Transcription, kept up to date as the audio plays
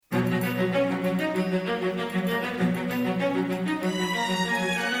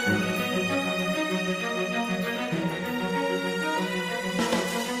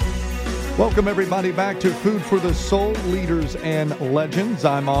Welcome, everybody, back to Food for the Soul, Leaders and Legends.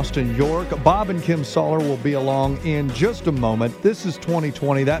 I'm Austin York. Bob and Kim Soller will be along in just a moment. This is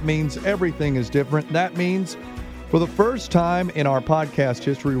 2020. That means everything is different. That means for the first time in our podcast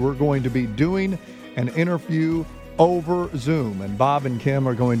history, we're going to be doing an interview over Zoom. And Bob and Kim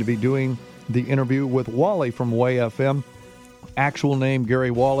are going to be doing the interview with Wally from WayFM. Actual name,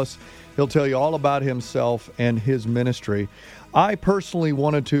 Gary Wallace. He'll tell you all about himself and his ministry. I personally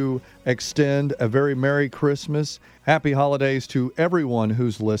wanted to extend a very Merry Christmas, Happy Holidays to everyone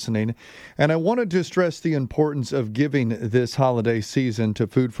who's listening. And I wanted to stress the importance of giving this holiday season to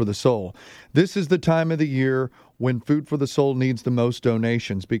Food for the Soul. This is the time of the year when Food for the Soul needs the most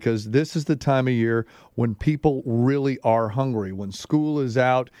donations, because this is the time of year when people really are hungry, when school is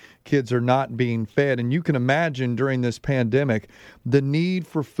out, kids are not being fed. And you can imagine during this pandemic, the need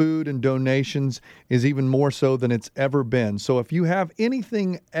for food and donations is even more so than it's ever been. So if you have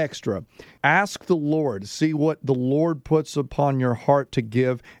anything extra, ask the Lord, see what the Lord puts upon your heart to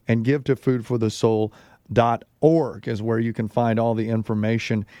give, and give to foodforthesoul.org is where you can find all the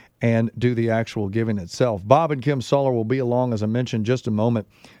information and do the actual giving itself. Bob and Kim Soller will be along, as I mentioned, just a moment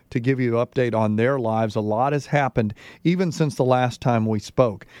to give you an update on their lives. A lot has happened even since the last time we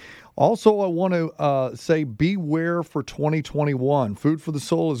spoke. Also, I want to say beware for 2021. Food for the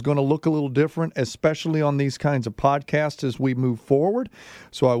Soul is going to look a little different, especially on these kinds of podcasts as we move forward.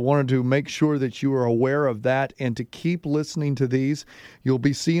 So I wanted to make sure that you are aware of that and to keep listening to these. You'll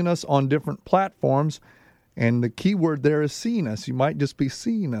be seeing us on different platforms. And the key word there is seeing us. You might just be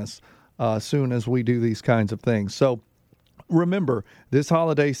seeing us soon as we do these kinds of things. So remember, this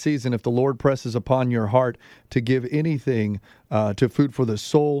holiday season, if the Lord presses upon your heart to give anything to Food for the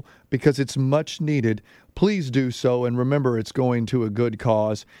Soul, because it's much needed, please do so. And remember, it's going to a good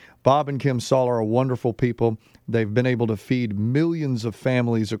cause. Bob and Kim Soller are wonderful people. They've been able to feed millions of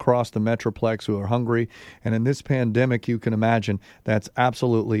families across the Metroplex who are hungry. And in this pandemic, you can imagine that's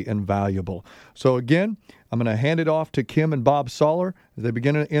absolutely invaluable. So again, I'm going to hand it off to Kim and Bob Soller as they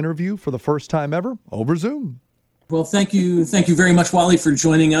begin an interview for the first time ever over Zoom. Well, thank you very much, Wally, for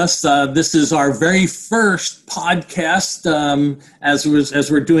joining us. This is our very first podcast as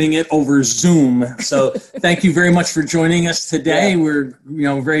we're doing it over Zoom. So, thank you very much for joining us today. Yeah. We're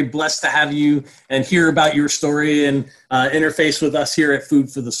very blessed to have you and hear about your story and interface with us here at Food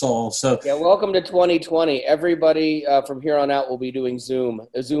for the Soul. So, yeah, welcome to 2020. Everybody from here on out will be doing Zoom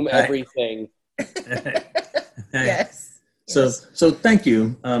everything. Yes. So thank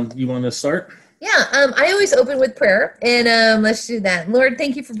you. You want to start? Yeah, I always open with prayer, and let's do that. Lord,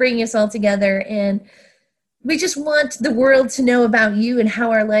 thank you for bringing us all together, and we just want the world to know about you and how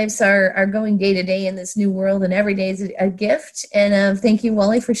our lives are going day to day in this new world, and every day is a gift. And thank you,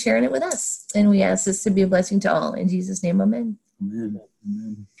 Wally, for sharing it with us. And we ask this to be a blessing to all. In Jesus' name, amen. Amen.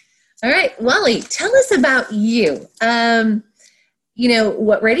 Amen. All right, Wally, tell us about you.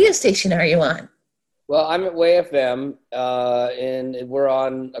 What radio station are you on? Well, I'm at WayFM, and we're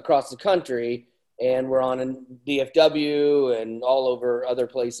on across the country. And we're on in DFW and all over other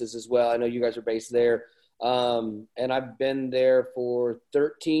places as well. I know you guys are based there. And I've been there for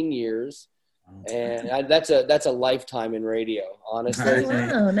 13 years. And that's a lifetime in radio, honestly.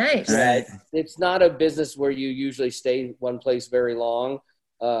 Wow, nice. Yeah, it's not a business where you usually stay one place very long.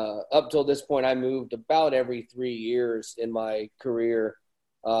 Up till this point, I moved about every 3 years in my career.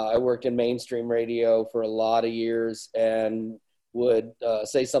 I worked in mainstream radio for a lot of years and would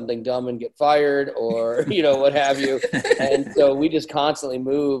say something dumb and get fired or, what have you. And so we just constantly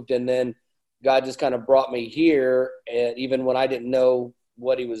moved. And then God just kind of brought me here, and even when I didn't know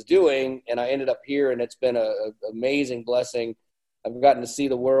what he was doing, and I ended up here, and it's been an amazing blessing. I've gotten to see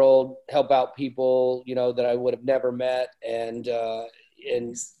the world, help out people, that I would have never met. And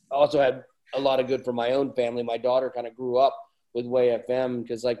also had a lot of good for my own family. My daughter kind of grew up with WayFM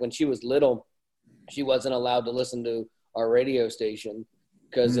because when she was little, she wasn't allowed to listen to our radio station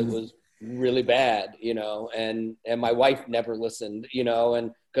because it was really bad, and my wife never listened,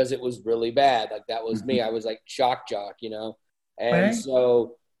 and because it was really bad. That was me. I was shock jock, and right.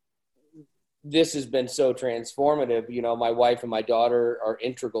 So this has been so transformative. My wife and my daughter are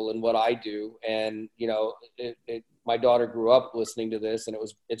integral in what I do. And, my daughter grew up listening to this, and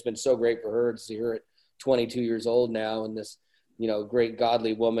it's been so great for her to see her at 22 years old now, and this, great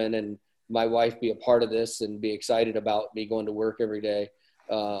godly woman, and my wife be a part of this and be excited about me going to work every day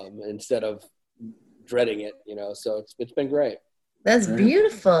instead of dreading it, so it's been great. That's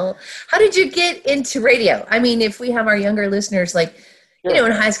beautiful. How did you get into radio? I mean, if we have our younger listeners, Sure.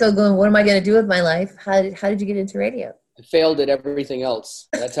 In high school going, what am I going to do with my life? How did you get into radio? I failed at everything else.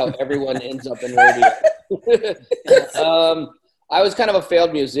 That's how everyone ends up in radio. I was kind of a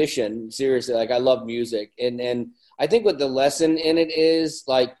failed musician, seriously. Like, I love music. And I think what the lesson in it is,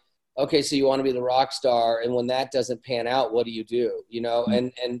 like, okay, so you want to be the rock star, and when that doesn't pan out, what do? You know,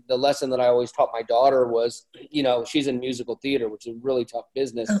 and the lesson that I always taught my daughter was, you know, she's in musical theater, which is a really tough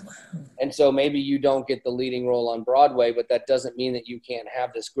business. Oh, wow. And so maybe you don't get the leading role on Broadway, but that doesn't mean that you can't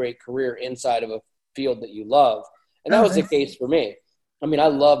have this great career inside of a field that you love. And that was the case for me. I mean, I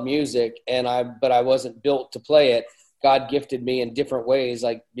love music, but I wasn't built to play it. God gifted me in different ways,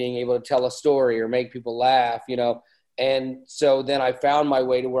 like being able to tell a story or make people laugh, you know. And so then I found my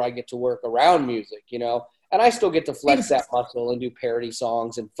way to where I get to work around music, you know, and I still get to flex that muscle and do parody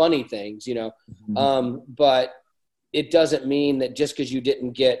songs and funny things, you know. But it doesn't mean that just because you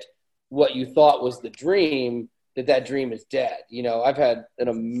didn't get what you thought was the dream, that dream is dead. You know, I've had an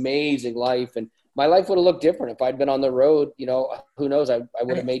amazing life, and my life would have looked different if I'd been on the road. You know, who knows? I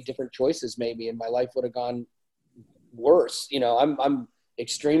would have made different choices maybe, and my life would have gone worse. You know, I'm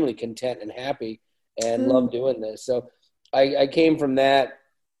extremely content and happy and love doing this. So I came from that,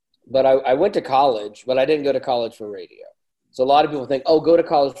 but I went to college, but I didn't go to college for radio. So a lot of people think, oh, go to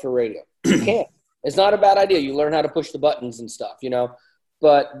college for radio. You can't. It's not a bad idea. You learn how to push the buttons and stuff, you know.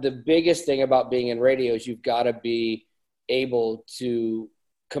 But the biggest thing about being in radio is you've got to be able to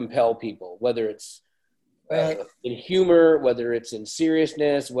compel people, whether it's in humor, whether it's in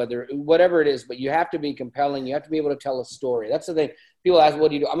seriousness, whatever it is. But you have to be compelling. You have to be able to tell a story. That's the thing. People ask, what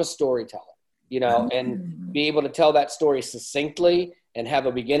do you do? I'm a storyteller, you know, and be able to tell that story succinctly and have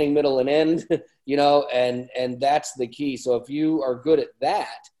a beginning, middle, and end, you know, and that's the key. So if you are good at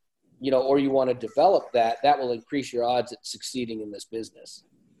that, you know, or you want to develop that will increase your odds at succeeding in this business.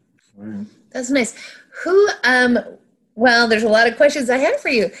 That's nice. Well, there's a lot of questions I had for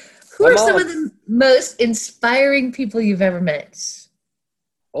you. Who are some of the most inspiring people you've ever met?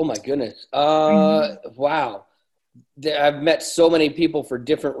 Oh my goodness. Wow. I've met so many people for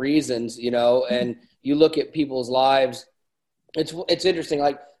different reasons, you know, and you look at people's lives. It's interesting.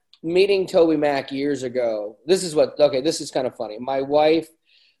 Like meeting Toby Mac years ago. This is kind of funny. My wife,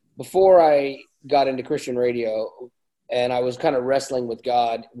 before I got into Christian radio and I was kind of wrestling with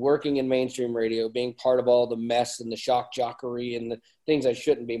God, working in mainstream radio, being part of all the mess and the shock jockery and the things I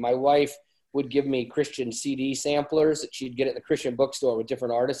shouldn't be, my wife would give me Christian CD samplers that she'd get at the Christian bookstore with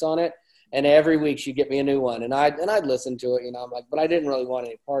different artists on it. And every week she'd get me a new one. And I'd listen to it, you know, I'm like, but I didn't really want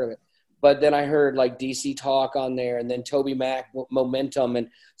any part of it. But then I heard like DC Talk on there and then Toby Mac Momentum. And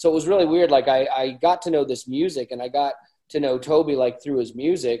so it was really weird. Like I got to know this music and I got to know Toby like through his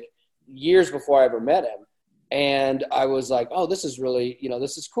music years before I ever met him. And I was like, oh, this is really, you know,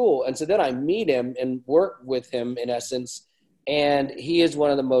 this is cool. And so then I meet him and work with him in essence. And he is one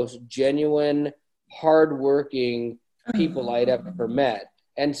of the most genuine, hardworking people I'd ever met.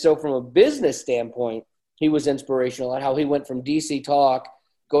 And so from a business standpoint, he was inspirational at how he went from DC Talk,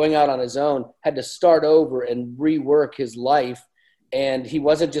 going out on his own, had to start over and rework his life. And he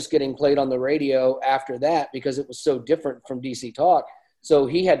wasn't just getting played on the radio after that because it was so different from DC Talk. So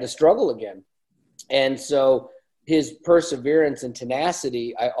he had to struggle again. And so his perseverance and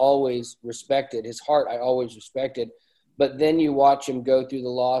tenacity, I always respected. His heart, I always respected. But then you watch him go through the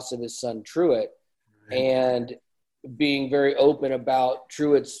loss of his son, Truett, and being very open about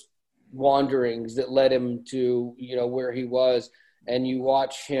Truett's wanderings that led him to, you know, where he was. And you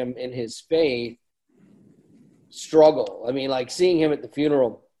watch him in his faith struggle. I mean, like seeing him at the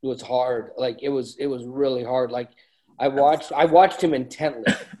funeral was hard. Like it was really hard. Like I watched him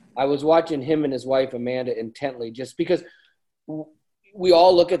intently. I was watching him and his wife, Amanda, intently just because we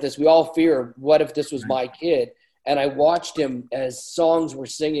all look at this. We all fear, what if this was my kid? And I watched him as songs were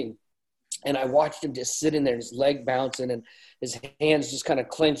singing and I watched him just sitting there, his leg bouncing and his hands just kind of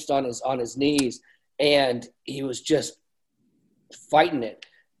clenched on his knees. And he was just fighting it.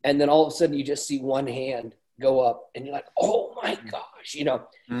 And then all of a sudden you just see one hand go up and you're like, oh my gosh, you know,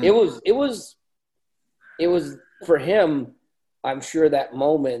 it was for him, I'm sure that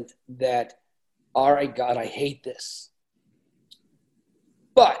moment that, all right, God, I hate this,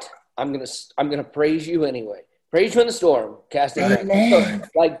 but I'm going to praise you anyway. Praise you in the storm, casting down.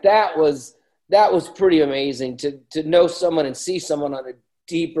 Like that was pretty amazing to know someone and see someone on a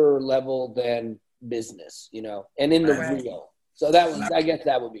deeper level than business, you know, and in the real. So I guess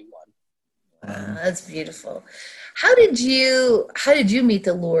that would be one. Wow, that's beautiful. How did you meet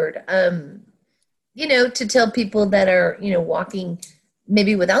the Lord? You know, to tell people that are, you know, walking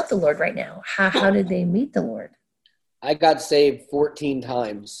maybe without the Lord right now, how did they meet the Lord? I got saved 14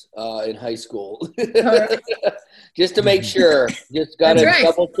 times in high school. Just to make sure. Just got to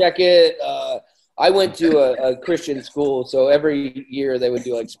double check it. I went to a Christian school, so every year they would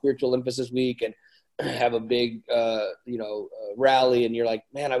do like spiritual emphasis week, and have a big, rally, and you're like,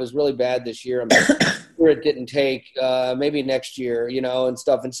 man, I was really bad this year. I'm sure it didn't take, maybe next year, and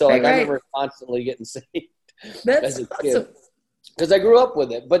stuff. And so like, I remember constantly getting saved That's as a awesome. kid because I grew up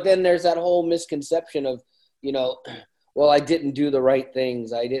with it. But then there's that whole misconception of, well, I didn't do the right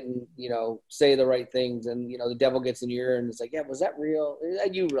things. I didn't, say the right things. And, the devil gets in your ear and it's like, yeah, was that real?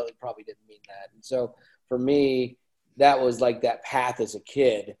 You really probably didn't mean that. And so for me, that was like that path as a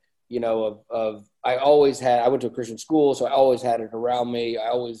kid, I went to a Christian school, so I always had it around me. I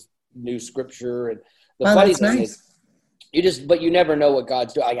always knew scripture. And the funny thing is, but you never know what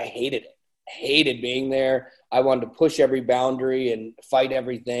God's doing. I hated it. I hated being there. I wanted to push every boundary and fight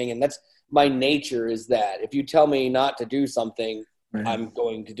everything. And that's my nature, is that if you tell me not to do something, right, I'm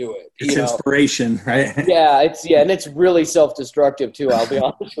going to do it. It's inspiration, right? And it's really self-destructive too, I'll be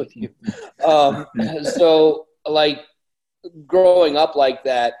honest with you. So like growing up like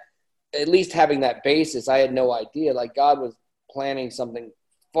that, at least having that basis, I had no idea. Like God was planning something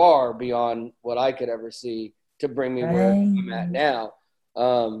far beyond what I could ever see to bring me where I'm at now.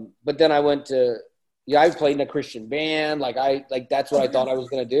 But then I went to, I played in a Christian band. That's what I thought I was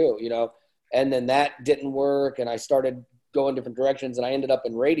going to do, and then that didn't work. And I started going different directions, and I ended up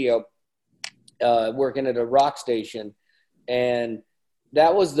in radio, working at a rock station. And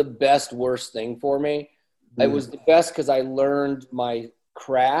that was the best, worst thing for me. It was the best because I learned my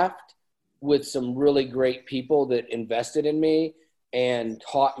craft with some really great people that invested in me and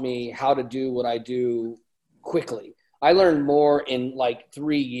taught me how to do what I do quickly. I learned more in like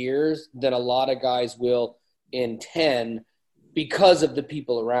 3 years than a lot of guys will in 10 because of the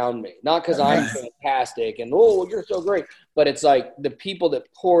people around me. Not because I'm fantastic and, oh, you're so great. But it's like the people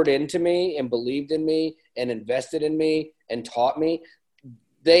that poured into me and believed in me and invested in me and taught me,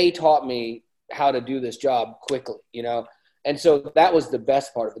 they taught me how to do this job quickly, And so that was the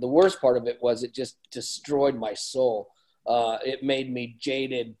best part of it. The worst part of it was it just destroyed my soul. It made me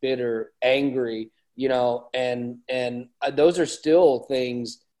jaded, bitter, angry, and those are still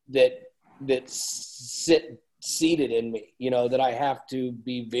things that sit seated in me, that I have to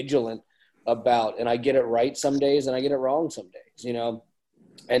be vigilant about. And I get it right some days and I get it wrong some days,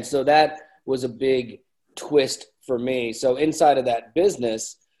 And so that was a big twist for me. So inside of that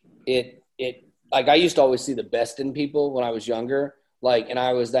business, it like I used to always see the best in people when I was younger, and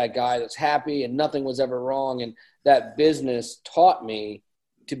I was that guy that's happy and nothing was ever wrong. And that business taught me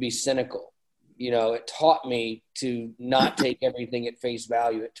to be cynical. It taught me to not take everything at face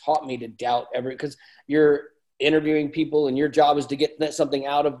value. It taught me to doubt because you're interviewing people and your job is to get something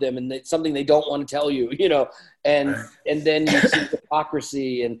out of them, and it's something they don't want to tell you, and then you see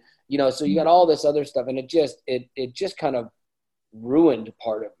hypocrisy and, so you got all this other stuff, and it just kind of ruined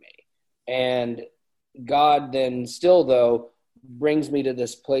part of me. And God then still, though, brings me to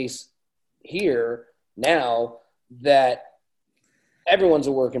this place here now that everyone's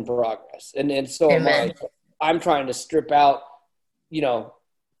a work in progress. And so am I. I'm trying to strip out,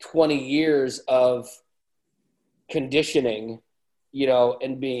 20 years of conditioning,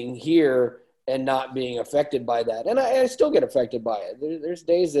 and being here and not being affected by that. And I still get affected by it. There's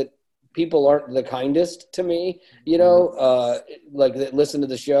days that people aren't the kindest to me, like that listen to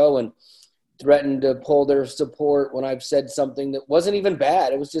the show and threaten to pull their support when I've said something that wasn't even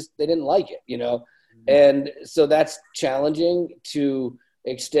bad. It was just, they didn't like it, And so that's challenging to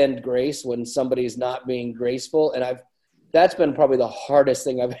extend grace when somebody's not being graceful. And that's been probably the hardest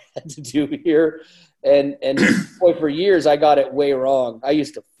thing I've had to do here. And boy, for years I got it way wrong. I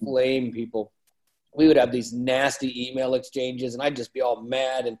used to flame people. We would have these nasty email exchanges and I'd just be all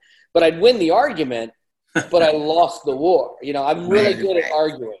mad, but I'd win the argument, but I lost the war. I'm really good at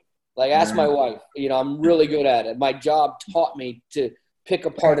arguing. Like, ask my wife, I'm really good at it. My job taught me to pick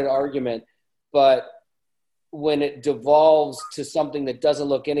apart an argument, but when it devolves to something that doesn't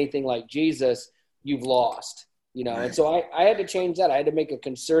look anything like Jesus, you've lost, And so I had to change that. I had to make a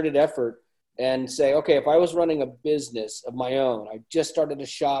concerted effort and say, okay, if I was running a business of my own, I just started a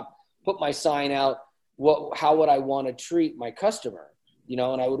shop, put my sign out, how would I want to treat my customer?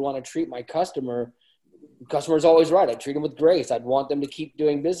 And I would want to treat my customer is always right. I'd treat them with grace. I'd want them to keep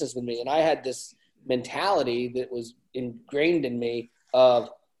doing business with me. And I had this mentality that was ingrained in me of,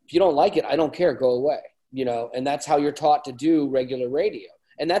 if you don't like it, I don't care, go away, and that's how you're taught to do regular radio.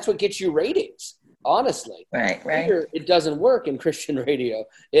 And that's what gets you ratings, honestly. Right. Here, it doesn't work in Christian radio.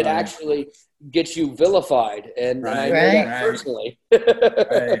 It actually gets you vilified. And I know that personally.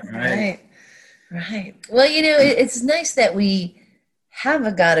 Right. Well, it's nice that we have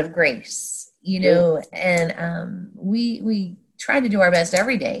a God of grace. And we try to do our best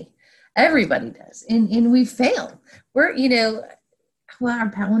every day. Everybody does. And we fail. We're,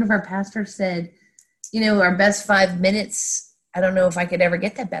 one of our pastors said, our best 5 minutes. I don't know if I could ever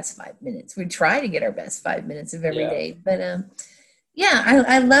get that best 5 minutes. We try to get our best 5 minutes of every day. But yeah,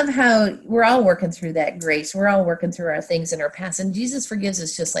 I love how we're all working through that grace. We're all working through our things in our past. And Jesus forgives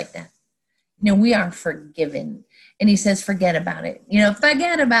us just like that. We are forgiven. And he says, forget about it.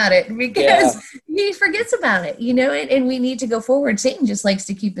 Forget about it, because he forgets about it, and we need to go forward. Satan just likes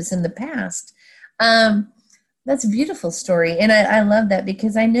to keep us in the past. That's a beautiful story. And I love that,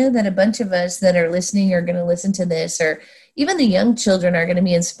 because I know that a bunch of us that are listening are going to listen to this, or even the young children are going to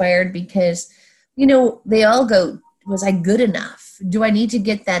be inspired, because, they all go, was I good enough? Do I need to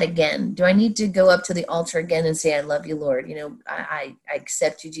get that again? Do I need to go up to the altar again and say, I love you, Lord? I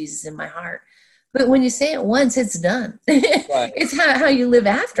accept you, Jesus, in my heart. But when you say it once, it's done. Right. It's how you live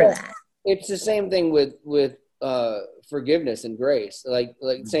after that. It's the same thing with forgiveness and grace. Like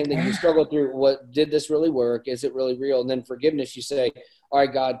same thing. You struggle through, what did this really work? Is it really real? And then forgiveness, you say, all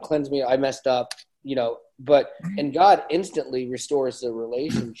right, God, cleanse me. I messed up, and God instantly restores the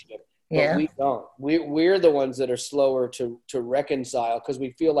relationship. But we don't. We're the ones that are slower to reconcile, because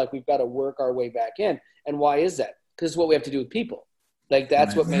we feel like we've got to work our way back in. And why is that? Because it's what we have to do with people. Like,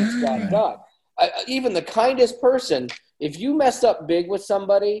 that's what makes God God. Even the kindest person, if you messed up big with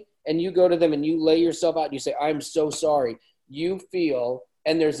somebody and you go to them and you lay yourself out and you say, I'm so sorry, you feel,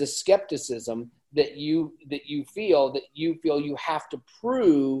 and there's a skepticism that you feel you have to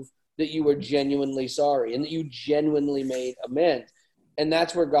prove that you were genuinely sorry and that you genuinely made amends. And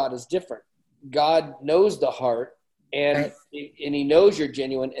that's where God is different. God knows the heart, and he knows you're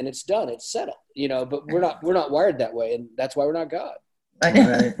genuine, and it's done. It's settled, but we're not wired that way. And that's why we're not God.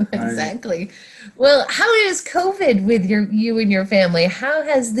 Right. Exactly. Well, how is COVID with you and your family? How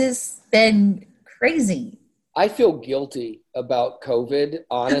has this been crazy? I feel guilty about COVID,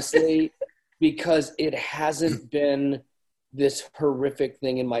 honestly, because it hasn't been this horrific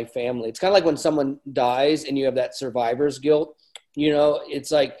thing in my family. It's kind of like when someone dies and you have that survivor's guilt.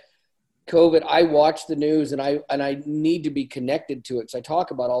 It's like COVID. I watch the news and I need to be connected to it. So I talk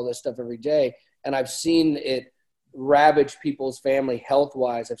about all this stuff every day, and I've seen it ravage people's family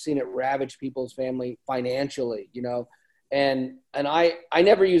health-wise. I've seen it ravage people's family financially, and I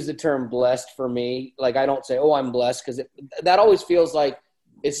never use the term blessed for me. Like, I don't say, oh, I'm blessed, because that always feels like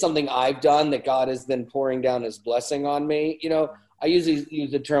it's something I've done that God is then pouring down his blessing on me. I usually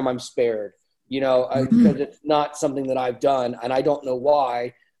use the term I'm spared, because it's not something that I've done, and I don't know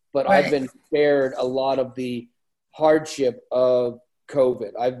why, but I've been spared a lot of the hardship of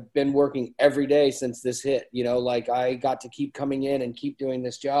COVID. I've been working every day since this hit, I got to keep coming in and keep doing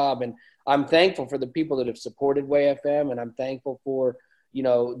this job. And I'm thankful for the people that have supported WayFM, and I'm thankful for,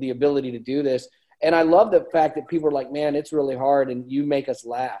 the ability to do this. And I love the fact that people are like, man, it's really hard, and you make us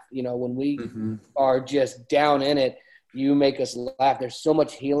laugh. When we are just down in it, you make us laugh. There's so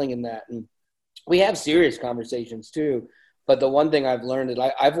much healing in that. And we have serious conversations too. But the one thing I've learned is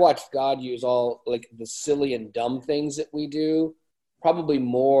I've watched God use all, like, the silly and dumb things that we do, probably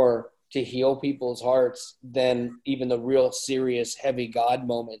more to heal people's hearts than even the real serious, heavy God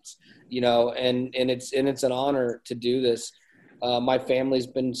moments, and it's an honor to do this. My family's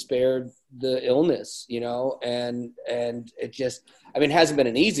been spared the illness, and it just, it hasn't been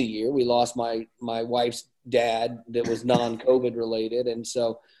an easy year. We lost my wife's dad that was non-COVID related. And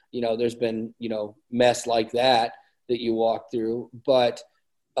so, there's been, mess like that you walk through. But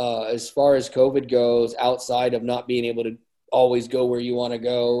as far as COVID goes, outside of not being able to always go where you want to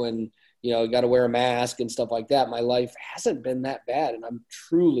go, and you got to wear a mask and stuff like that, my life hasn't been that bad, and I'm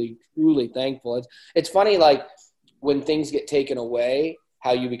truly thankful. It's funny, like, when things get taken away,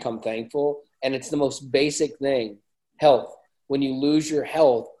 how you become thankful. And it's the most basic thing, health. When you lose your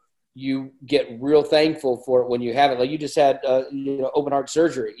health, you get real thankful for it when you have it. Like, you just had open heart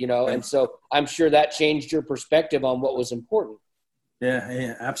surgery, and so I'm sure that changed your perspective on what was important.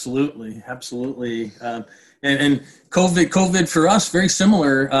 Yeah, absolutely. And COVID for us, very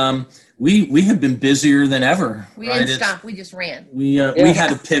similar. We have been busier than ever. We didn't stop. We just ran. We had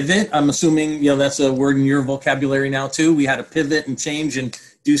to pivot. I'm assuming, that's a word in your vocabulary now too. We had to pivot and change and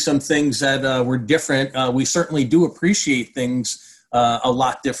do some things that were different. We certainly do appreciate things a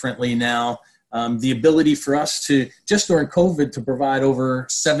lot differently now. The ability for us to, just during COVID, to provide over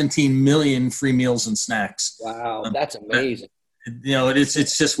 17 million free meals and snacks. Wow, that's amazing.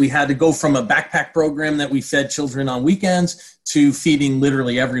 It's just, we had to go from a backpack program that we fed children on weekends to feeding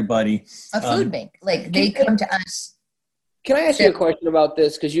literally everybody. A food bank. Like, they come to us. Can I ask you a question about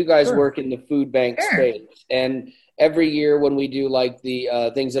this? Because you guys work in the food bank space. And every year when we do, like,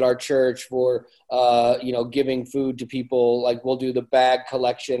 the things at our church for, giving food to people, like, we'll do the bag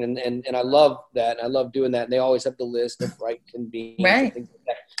collection. And I love that. I love doing that. And they always have the list of rice and beans and things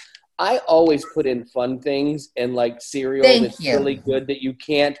like I always put in fun things and like cereal that's really good that you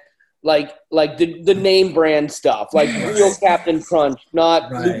can't like the name brand stuff, like real Captain Crunch,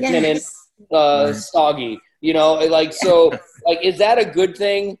 not Lieutenant Soggy. You know, like so. Like, is that a good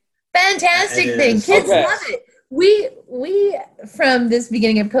thing? Fantastic thing. Kids love it. We from this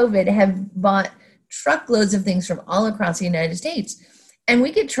beginning of COVID have bought truckloads of things from all across the United States, and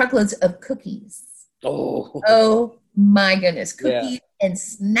we get truckloads of cookies. Oh my goodness, cookies and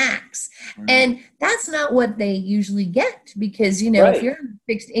snacks. And that's not what they usually get because, you know, if you're on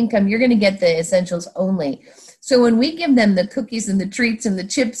fixed income, you're going to get the essentials only. So when we give them the cookies and the treats and the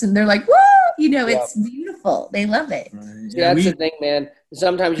chips and they're like, woo, you know, it's beautiful. They love it. Yeah, that's the thing, man.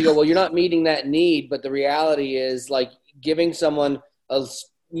 Sometimes you go, well, you're not meeting that need, but the reality is like giving someone a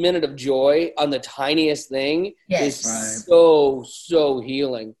minute of joy on the tiniest thing is so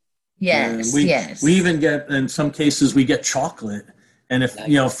healing. Yes, we even get, in some cases, we get chocolate. And if,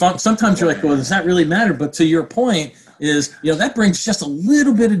 you know, sometimes you're like, well, does that really matter? But to your point is, you know, that brings just a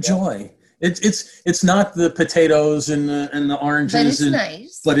little bit of joy. It's not the potatoes and the oranges, but it's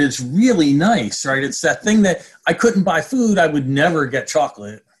nice. But it's really nice, right? It's that thing that I couldn't buy food, I would never get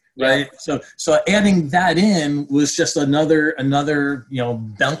chocolate, right? So adding that in was just another you know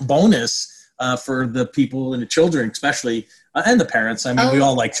bonus for the people and the children, especially and the parents. I mean, we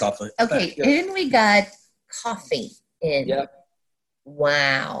all like chocolate. Okay, and we got coffee in. Yep.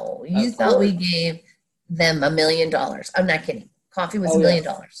 Wow, you thought we gave them $1 million? I'm not kidding. Coffee was $1 million.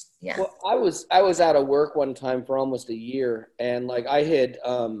 Yeah. Well, I was out of work one time for almost a year, and like I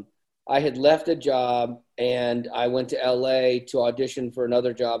had left a job and I went to LA to audition for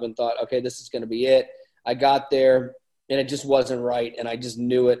another job and thought, okay, this is going to be it. I got there and it just wasn't right, and I just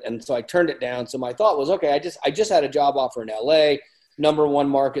knew it, and so I turned it down. So my thought was, okay, I just had a job offer in LA, number 1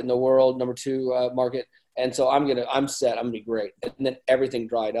 market in the world, number 2 market, and so I'm set. I'm gonna be great. And then everything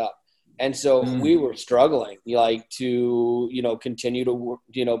dried up. And so we were struggling, like, to, you know, continue to work,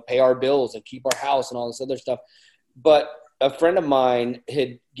 you know, pay our bills and keep our house and all this other stuff. But a friend of mine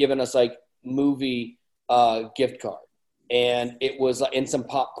had given us like movie gift card, and it was like in some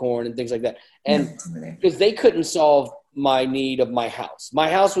popcorn and things like that. And because they couldn't solve my need of my house. My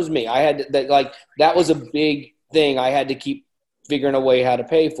house was me. I had that, like, that was a big thing. I had to keep figuring a way how to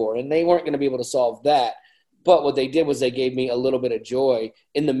pay for it, and they weren't going to be able to solve that. But what they did was they gave me a little bit of joy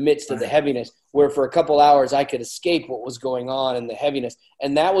in the midst of the heaviness, where for a couple hours I could escape what was going on in the heaviness.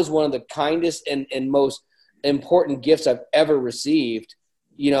 And that was one of the kindest and most important gifts I've ever received,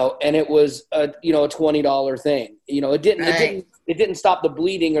 you know, and it was a $20 thing. You know, it didn't stop the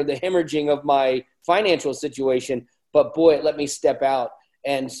bleeding or the hemorrhaging of my financial situation, but boy, it let me step out.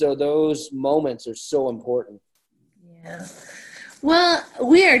 And so those moments are so important. Yeah. Well,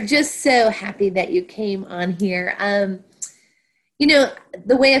 we are just so happy that you came on here. You know,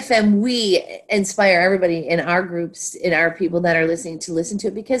 the WayFM, we inspire everybody in our groups, in our people that are listening to listen to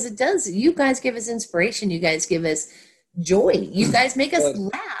it, because it does. You guys give us inspiration. You guys give us joy. You guys make us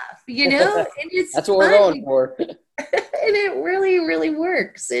laugh, you know? And it's That's what we're going for. And it really, really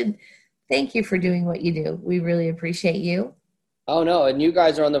works. And thank you for doing what you do. We really appreciate you. Oh, no. And you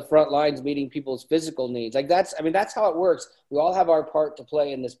guys are on the front lines meeting people's physical needs. Like, that's how it works. We all have our part to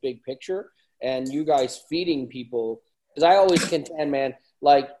play in this big picture, and you guys feeding people. Because I always contend, man,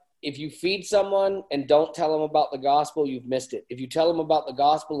 like, if you feed someone and don't tell them about the gospel, you've missed it. If you tell them about the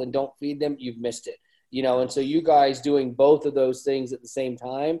gospel and don't feed them, you've missed it. You know, and so you guys doing both of those things at the same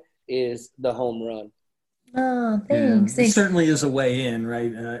time is the home run. Oh, thanks. It certainly is a way in,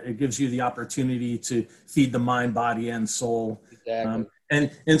 right? It gives you the opportunity to feed the mind, body, and soul. Exactly.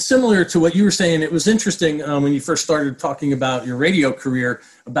 And similar to what you were saying, it was interesting when you first started talking about your radio career,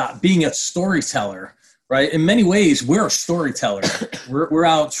 about being a storyteller, right? In many ways, we're a storyteller. We're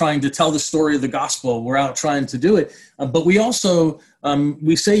out trying to tell the story of the gospel. We're out trying to do it. But we also,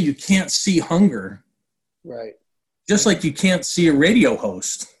 we say you can't see hunger. Right. Just like you can't see a radio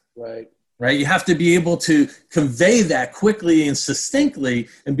host. Right. Right? You have to be able to convey that quickly and succinctly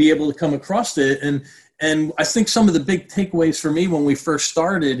and be able to come across it. And I think some of the big takeaways for me when we first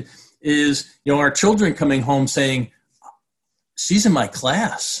started is, you know, our children coming home saying, she's in my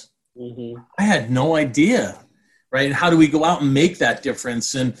class. Mm-hmm. I had no idea, right? And how do we go out and make that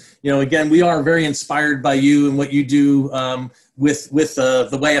difference? And, you know, again, we are very inspired by you and what you do with the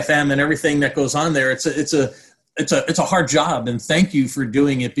WayFM and everything that goes on there. It's a hard job, and thank you for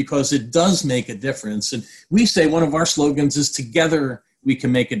doing it, because it does make a difference. And we say one of our slogans is together we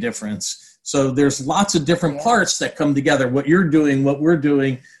can make a difference. So there's lots of different parts that come together. What you're doing, what we're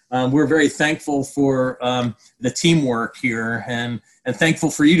doing. We're very thankful for the teamwork here, and thankful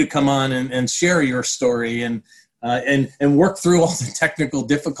for you to come on and share your story. And and work through all the technical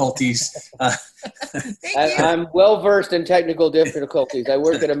difficulties. I'm well versed in technical difficulties. I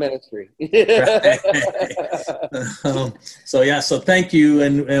work at a ministry. So thank you.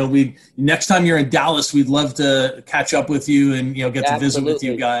 And we next time you're in Dallas, we'd love to catch up with you and get to visit with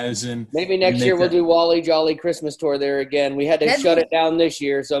you guys. And maybe next year we'll do Wally Jolly Christmas tour there again. We had to shut it down this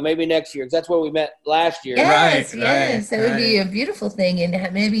year, so maybe next year, because that's where we met last year. Yes, that would be a beautiful thing,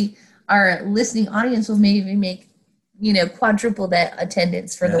 and maybe our listening audience will maybe make quadruple that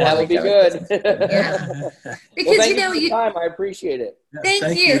attendance for the that Wally would be Jolly good. Because well, you time. I appreciate it.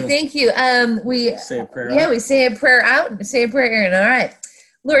 Thank you. We say a prayer. We say a prayer out and say a prayer in. All right,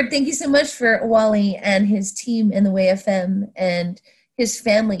 Lord, thank you so much for Wally and his team in the WayFM and his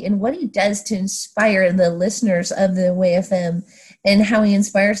family and what he does to inspire the listeners of the WayFM and how he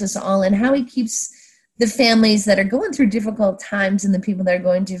inspires us all and how he keeps the families that are going through difficult times and the people that are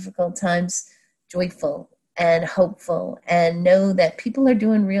going through difficult times joyful and hopeful, and know that people are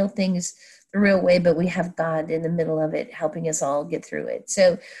doing real things the real way, but we have God in the middle of it helping us all get through it.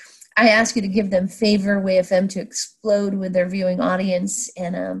 So I ask you to give them favor, WayFM, to explode with their viewing audience,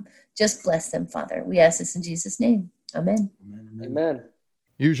 and just bless them, Father. We ask this in Jesus' name. Amen. Amen.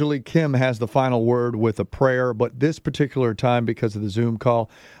 Usually Kim has the final word with a prayer, but this particular time, because of the Zoom call,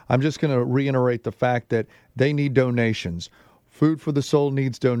 I'm just going to reiterate the fact that they need donations. Food for the Soul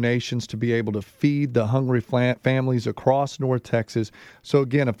needs donations to be able to feed the hungry families across North Texas. So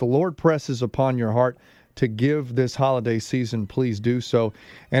again, if the Lord presses upon your heart to give this holiday season, please do so.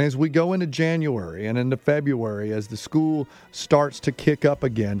 And as we go into January and into February, as the school starts to kick up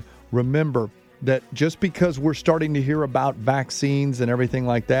again, remember that just because we're starting to hear about vaccines and everything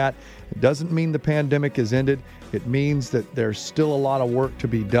like that, it doesn't mean the pandemic is ended. It means that there's still a lot of work to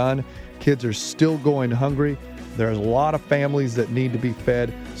be done. Kids are still going hungry. There's a lot of families that need to be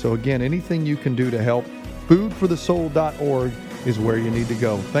fed. So again, anything you can do to help, foodforthesoul.org is where you need to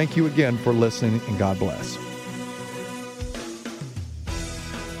go. Thank you again for listening, and God bless.